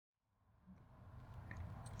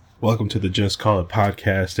Welcome to the Just Call It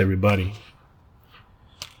podcast, everybody.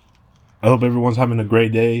 I hope everyone's having a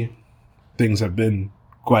great day. Things have been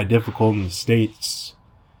quite difficult in the States.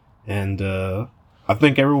 And I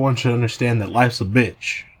think everyone should understand that life's a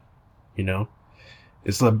bitch. You know?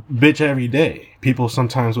 It's a bitch every day. People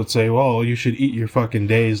sometimes would say, well, you should eat your fucking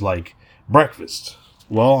days like breakfast.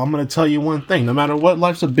 Well, I'm going to tell you one thing. No matter what,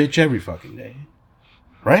 life's a bitch every fucking day.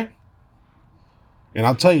 Right? And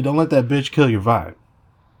I'll tell you, don't let that bitch kill your vibe.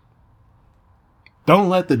 Don't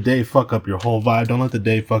let the day fuck up your whole vibe. Don't let the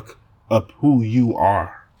day fuck up who you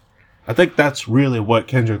are. I think that's really what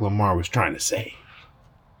Kendrick Lamar was trying to say.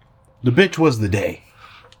 The bitch was the day.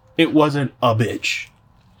 It wasn't a bitch.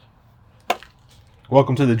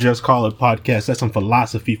 Welcome to the Just Call It podcast. That's some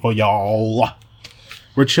philosophy for y'all.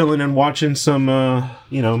 We're chilling and watching some,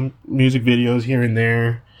 music videos here and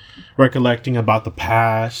there. Recollecting about the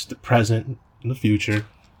past, the present, and the future.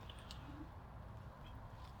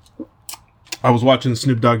 I was watching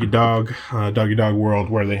Snoop Doggy Dogg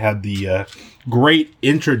World, where they had the great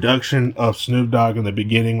introduction of Snoop Dogg in the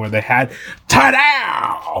beginning, where they had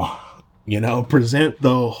ta-da! Present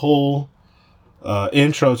the whole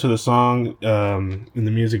intro to the song in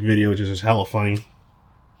the music video, which is just hella funny.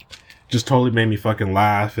 Just totally made me fucking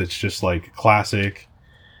laugh. It's just like classic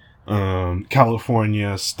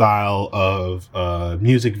California style of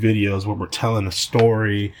music videos where we're telling a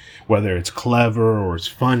story, whether it's clever or it's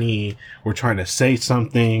funny, we're trying to say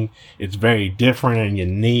something. It's very different and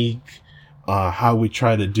unique. How we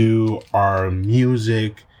try to do our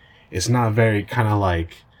music, it's not very kind of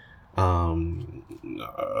like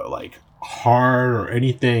hard or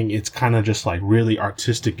anything. It's kind of just like really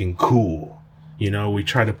artistic and cool. We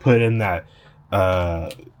try to put in that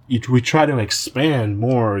we try to expand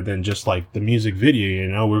more than just like the music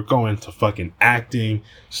video, we're going to fucking acting.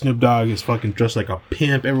 Snoop Dogg is fucking dressed like a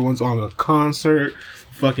pimp. Everyone's on a concert,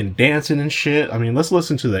 fucking dancing and shit. I mean, let's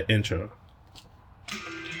listen to the intro.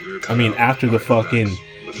 I mean, after the fucking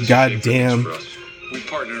goddamn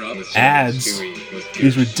ads,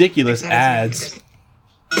 these ridiculous ads.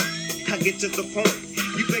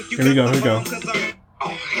 Here we go. Oh,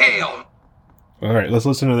 hell. All right, let's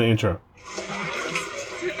listen to the intro.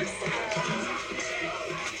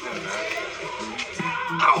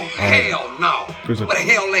 Hell no. Where the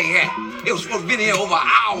hell they at? It was supposed to be here over an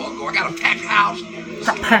hour ago. I got a packed house.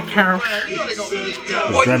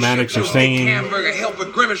 The Dramatics are singing. Hamburger Helper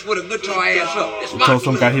Grimace with a guitar ass up. We told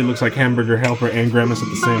some guy he looks like Hamburger Helper and Grimace at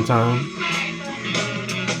the same time.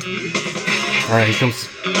 Alright,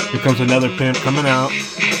 here comes another pimp coming out.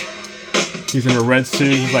 He's in a red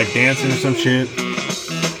suit. He's like dancing or some shit.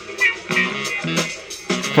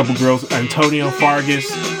 A couple girls. Antonio Fargas,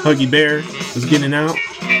 Huggy Bear is getting out.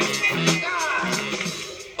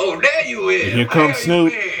 And here comes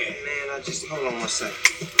Snoop. Hold on one second.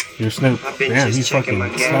 Here's Snoop. Damn, he's fucking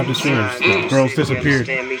snapped his fingers. The girls disappeared.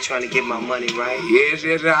 You understand me trying to get my money right? Yes,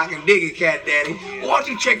 I can dig it, Cat Daddy. Why don't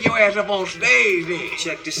you check your ass up on stage then?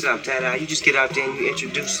 Check this out, Tada. You just get out there and you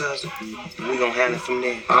introduce us. We gonna handle it from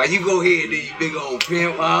there. You go ahead then, you big old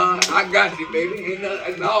pimp, I got you, baby.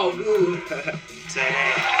 It's all good. Tada.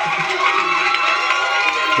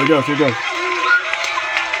 Here goes.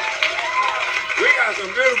 We got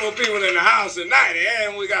some beautiful people in the house tonight,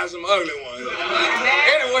 and we got some ugly ones.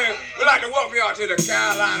 Anyway, we'd like to welcome y'all to the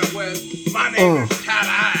Carolina West. My name is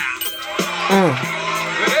Tada.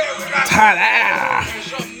 Today we got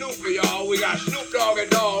something new for y'all. We got Snoop Doggy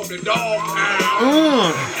Dogg, the Dog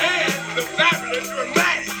Pound, and the Fabulous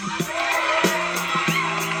Dramatics.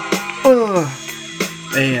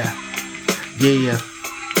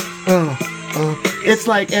 It's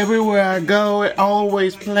like everywhere I go, it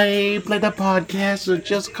always play the podcast, so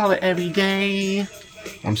just call it every day.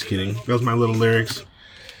 I'm just kidding. Those are my little lyrics.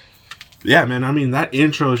 Yeah, man, I mean, that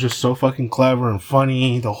intro is just so fucking clever and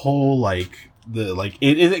funny. The whole, it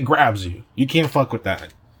grabs you. You can't fuck with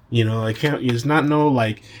that. It's not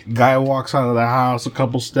guy walks out of the house a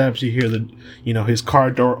couple steps, you hear his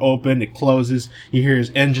car door open, it closes, you hear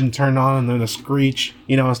his engine turn on and then a screech.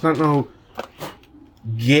 It's not no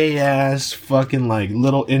gay ass fucking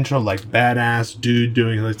little intro badass dude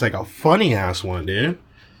doing it's like a funny ass one, dude.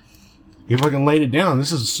 He fucking laid it down.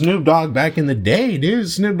 This is Snoop Dogg back in the day, dude.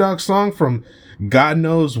 Snoop Dogg song from God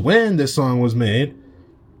knows when this song was made.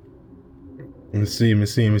 Let me see.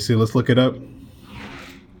 Let's look it up.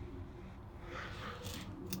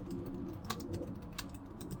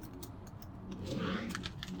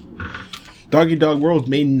 Doggy Dogg World was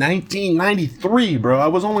made in 1993, bro. I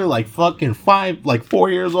was only 4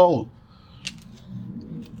 years old.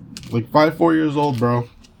 4 years old, bro.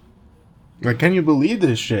 Can you believe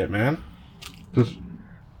this shit, man?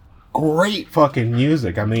 great fucking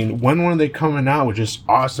music. I mean, when were they coming out with just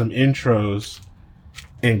awesome intros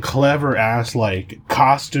and clever ass like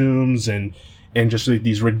costumes and just like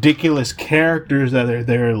these ridiculous characters that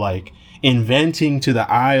they're like inventing to the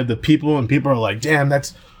eye of the people, and people are like, damn,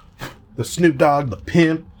 that's the Snoop Dogg, the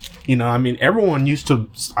pimp. You know, I mean, everyone used to,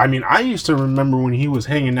 I mean, I used to remember when he was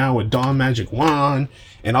hanging out with Don Magic Juan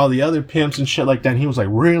and all the other pimps and shit like that, and he was like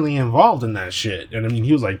really involved in that shit. And I mean,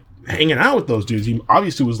 he was like hanging out with those dudes. He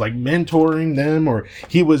obviously was like mentoring them, or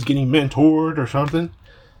he was getting mentored or something.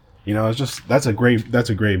 You know, it's just, that's a great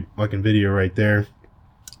fucking video right there.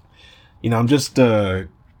 You know, I'm just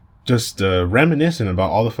reminiscing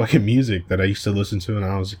about all the fucking music that I used to listen to when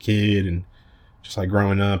I was a kid and just like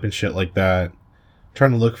growing up and shit like that.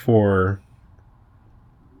 Trying to look for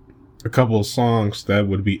a couple of songs that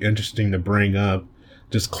would be interesting to bring up.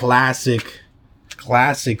 Just classic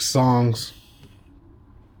songs.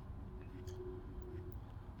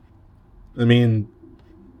 I mean,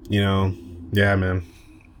 you know, yeah, man.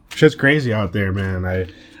 Shit's crazy out there, man. I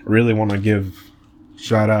really want to give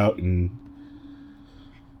shout out and,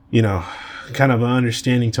 you know, kind of an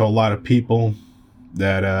understanding to a lot of people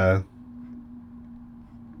that,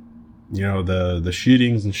 you know, the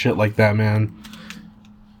shootings and shit like that, man.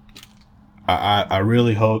 I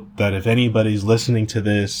really hope that if anybody's listening to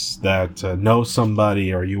this that knows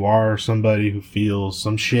somebody, or you are somebody who feels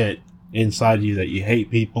some shit inside you that you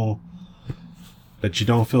hate people, that you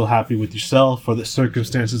don't feel happy with yourself or the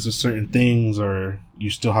circumstances of certain things, or you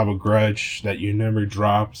still have a grudge that you never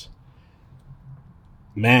dropped,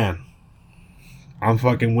 man, I'm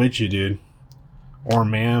fucking with you, dude. Or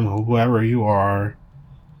ma'am, whoever you are.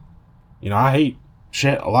 You know, I hate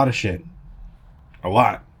shit, a lot of shit. A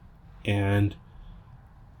lot. And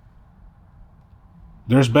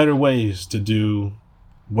there's better ways to do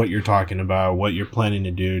what you're talking about, what you're planning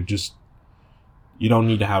to do. Just, you don't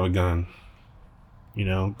need to have a gun. You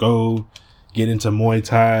know, go get into Muay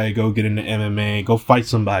Thai, go get into MMA, go fight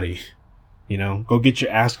somebody. You know, go get your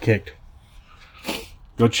ass kicked.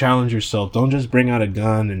 Go challenge yourself. Don't just bring out a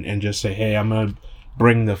gun and just say, hey, I'm gonna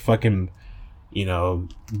bring the fucking, you know,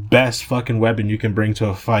 best fucking weapon you can bring to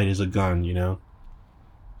a fight is a gun, you know?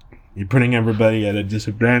 You're putting everybody at a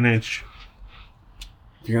disadvantage.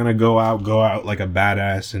 If you're gonna go out like a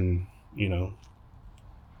badass and, you know,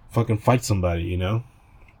 fucking fight somebody, you know?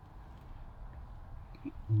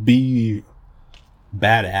 Be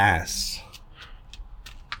badass.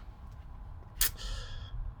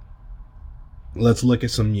 Let's look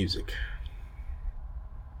at some music.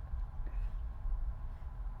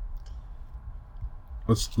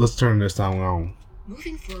 Let's turn this song on.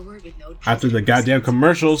 Moving forward with no after the goddamn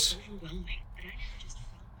commercials.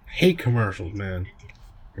 Hate commercials, man.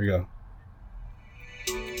 Here we go.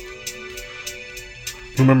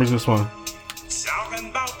 Who remembers this one?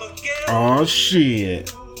 Oh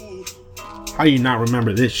shit. How you not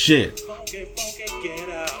remember this shit?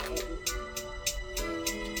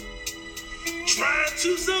 Trying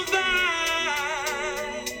to survive,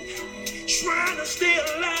 trying to stay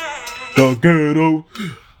alive. The ghetto.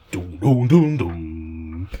 Dum dum dum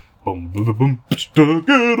dum. Boom boom boom boom. The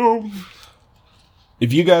ghetto.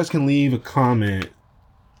 If you guys can leave a comment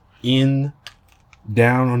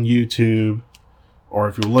down on YouTube, or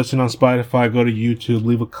if you're listening on Spotify, go to YouTube,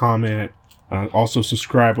 leave a comment. Also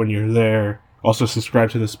subscribe when you're there. Also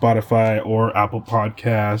subscribe to the Spotify or Apple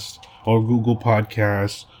Podcast or Google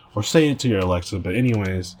Podcast, or say it to your Alexa. But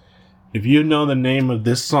anyways, if you know the name of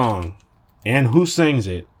this song and who sings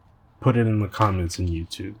it, put it in the comments in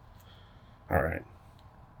YouTube. All right.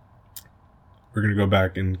 We're going to go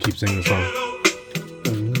back and keep singing the song.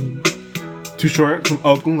 Too Short from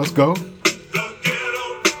Oakland. Let's go.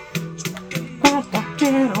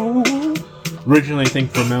 Originally, I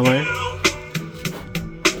think from LA.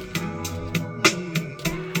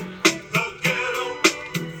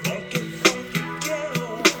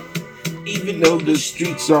 Even though the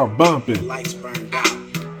streets are bumping. Lights burned out.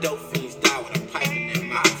 Dope fiends die with a pipe in their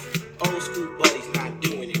mouth. Old school buddies not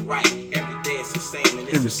doing it right. Every day it's the same and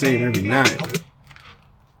it's the same every night.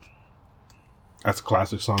 That's a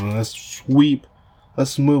classic song. Let's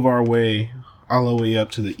move our way all the way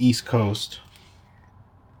up to the East Coast.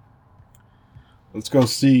 Let's go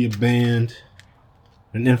see a band,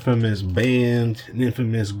 an infamous band, an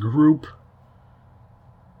infamous group,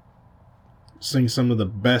 sing some of the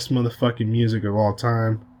best motherfucking music of all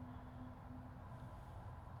time.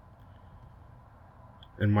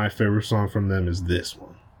 And my favorite song from them is this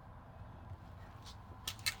one.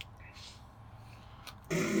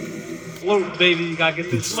 Slow, baby, you gotta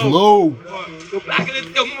get this slow. Go back in the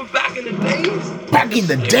days. Back in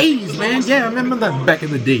the days, man. Yeah, I remember that back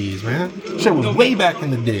in the days, man. Shit was way back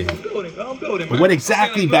in the day. I'm building. But what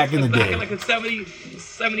exactly back in the day? Like a 70,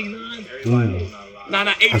 79. Mm.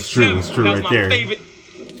 87. That's true. That's true That was right my there. favorite.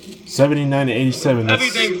 79 to 87. That's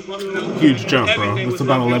Everything. huge jump, bro. Everything That's was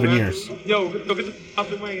about looking 11 right. years. Yo, go get the top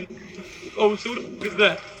of the rain. Oh, so what the fuck is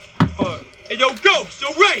that? Hey, yo, Ghost, yo,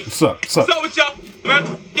 Ray. What's up? What's up? What's up with y'all, man?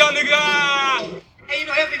 Yo, nigga. Hey, you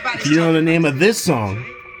know everybody's If you know the name of this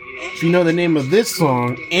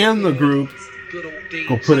song, and the group,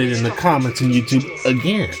 go put it in the comments on YouTube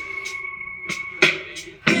again.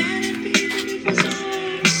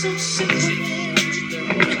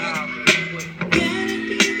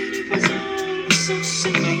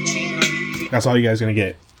 That's all you guys gonna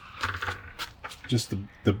get. Just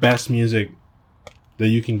the best music that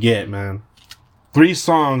you can get, man. 3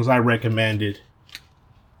 songs I recommended.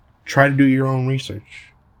 Try to do your own research.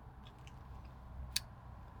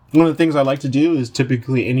 One of the things I like to do is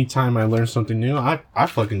typically anytime I learn something new, I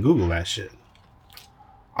fucking Google that shit.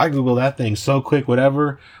 I Google that thing so quick,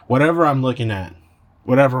 whatever I'm looking at,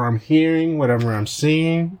 whatever I'm hearing, whatever I'm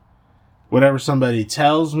seeing, whatever somebody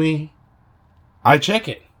tells me, I check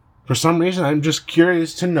it. For some reason, I'm just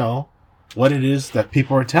curious to know what it is that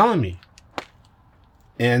people are telling me.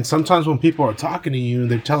 And sometimes when people are talking to you,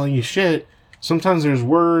 they're telling you shit, sometimes there's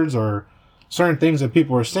words or certain things that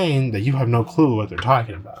people are saying that you have no clue what they're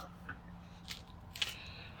talking about.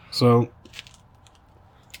 So,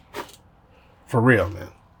 for real, man.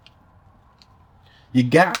 You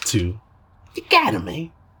gotta,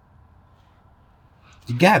 man.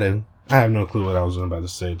 You gotta. I have no clue what I was about to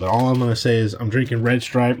say, but all I'm going to say is I'm drinking Red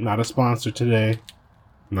Stripe, not a sponsor today.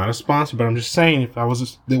 Not a sponsor, but I'm just saying if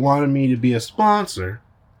they wanted me to be a sponsor,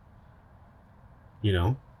 you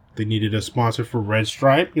know, they needed a sponsor for Red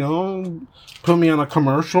Stripe, you know, put me on a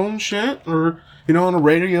commercial and shit, or, you know, on a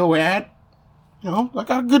radio ad. You know, I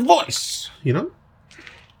got a good voice, you know.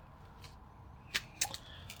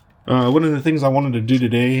 One of the things I wanted to do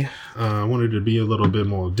today, I wanted to be a little bit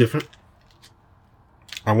more different.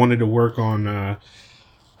 I wanted to work on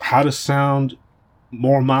how to sound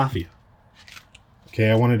more mafia.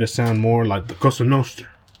 Okay, I wanted to sound more like the Cosa Nostra.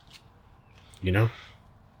 You know?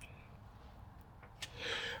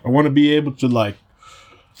 I want to be able to, like,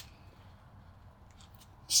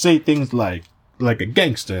 say things like a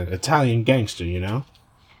gangster, Italian gangster, you know?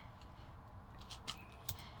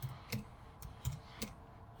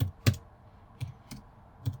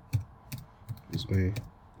 Let me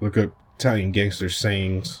look up Italian gangster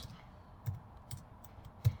sayings.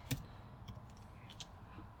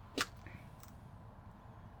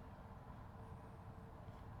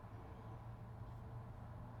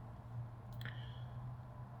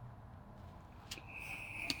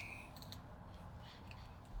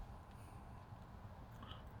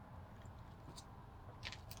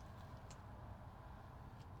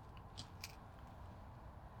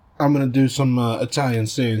 I'm gonna do some Italian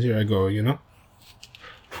sayings. Here I go, you know?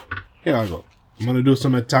 Here I go. I'm gonna do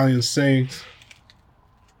some Italian sayings.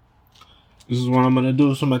 This is what I'm gonna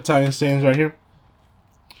do, some Italian sayings right here.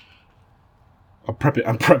 I'm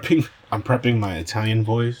prepping my Italian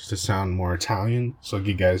voice to sound more Italian. So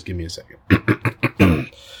you guys give me a second. Let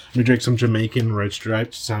me drink some Jamaican Red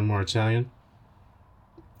Stripe to sound more Italian.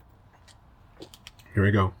 Here we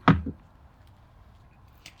go.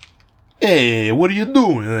 Hey, what are you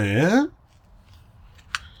doing, eh?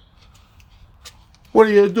 What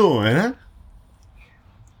are you doing, eh?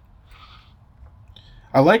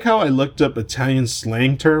 I like how I looked up Italian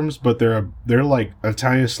slang terms, but they're like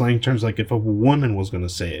Italian slang terms like if a woman was gonna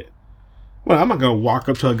say it. Well, I'm not gonna walk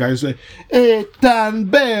up to a guy and say, "Hey, tan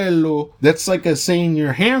bello." That's like a saying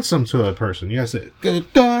you're handsome to a person. You gotta say, "Che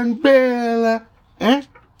tan bella," eh?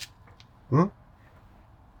 Huh?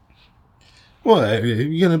 What,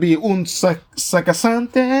 you gonna be un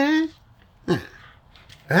sacasante?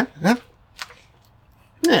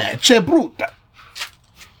 C'è brutta.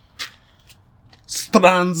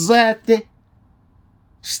 Stranzate.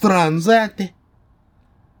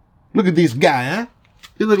 Look at this guy, huh?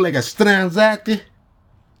 He look like a stranzate.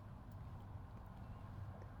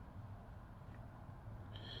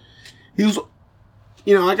 He was,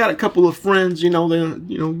 you know, I got a couple of friends, they're,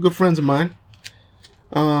 good friends of mine.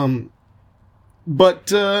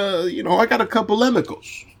 But, I got a couple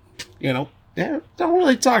amigos, don't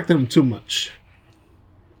really talk to them too much.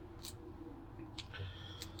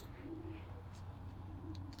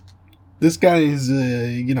 This guy is,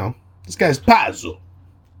 this guy's pazzo.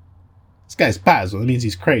 This guy's pazzo. That means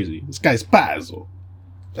he's crazy. This guy's pazzo.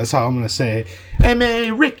 That's how I'm going to say it. Hey,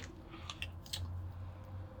 man, Rick.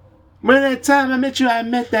 Remember that time I met you, I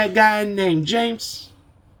met that guy named James?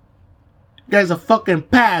 That guy's a fucking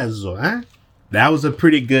pazzo, huh? That was a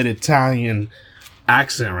pretty good Italian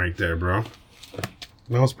accent right there, bro.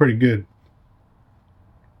 That was pretty good.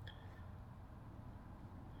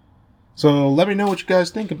 So let me know what you guys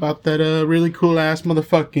think about that really cool ass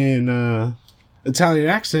motherfucking Italian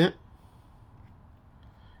accent.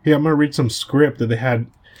 Here, I'm gonna read some script that they had.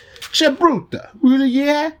 C'è brutta,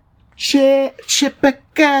 yeah? C'è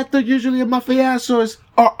peccato, usually mafiosos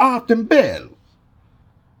are often bello.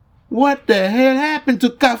 What the hell happened to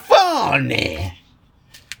Cafone?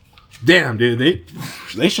 Damn, dude,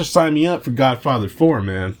 they should sign me up for Godfather 4,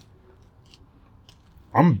 man.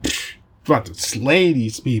 I'm about to slay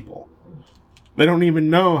these people. They don't even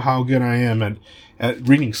know how good I am at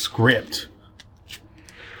reading script.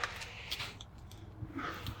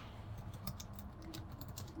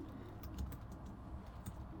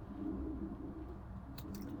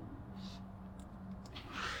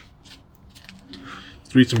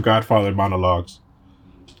 Let's read some Godfather monologues,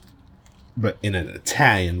 but in an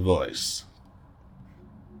Italian voice.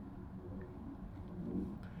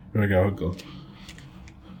 Here we go.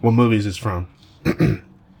 What movie is this from?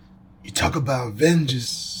 You talk about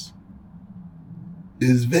vengeance.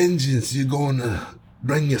 Is vengeance you're gonna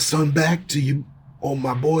bring your son back to you, or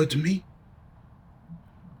my boy to me?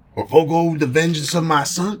 Or forego the vengeance of my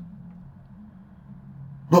son?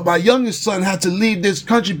 But my youngest son had to leave this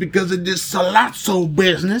country because of this Salazzo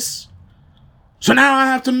business. So now I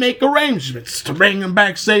have to make arrangements to bring him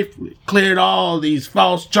back safely. Cleared all these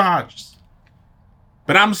false charges.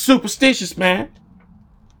 But I'm superstitious, man.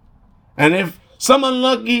 And if some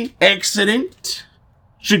unlucky accident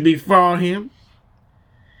should befall him,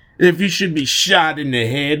 if he should be shot in the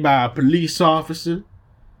head by a police officer,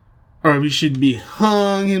 or if he should be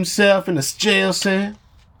hung himself in a jail cell,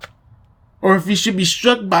 or if he should be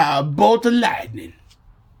struck by a bolt of lightning,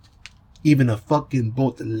 even a fucking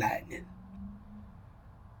bolt of lightning,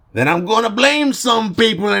 then I'm gonna blame some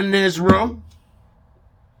people in this room.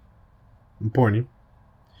 I'm pointing.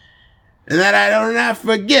 And that I do not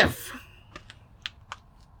forgive.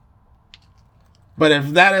 But if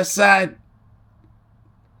that aside,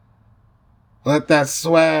 let that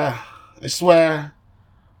I swear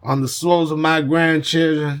on the souls of my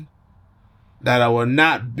grandchildren that I will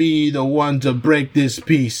not be the one to break this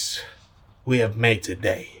peace we have made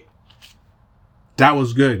today. That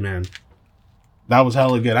was good, man. That was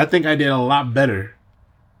hella good. I think I did a lot better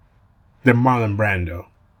than Marlon Brando.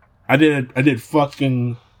 I did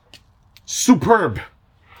fucking superb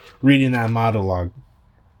reading that monologue.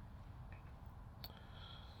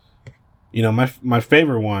 You know, my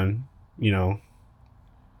favorite one, you know,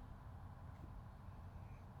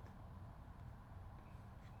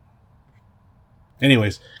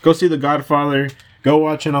 anyways, go see The Godfather. Go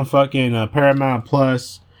watch it on fucking Paramount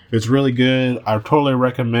Plus. It's really good. I totally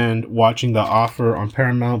recommend watching The Offer on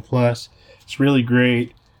Paramount Plus. It's really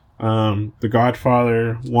great. The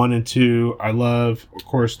Godfather 1 and 2, I love. Of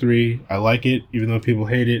course, 3, I like it, even though people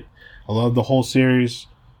hate it. I love the whole series.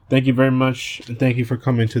 Thank you very much, and thank you for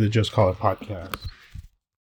coming to the Just Call It podcast.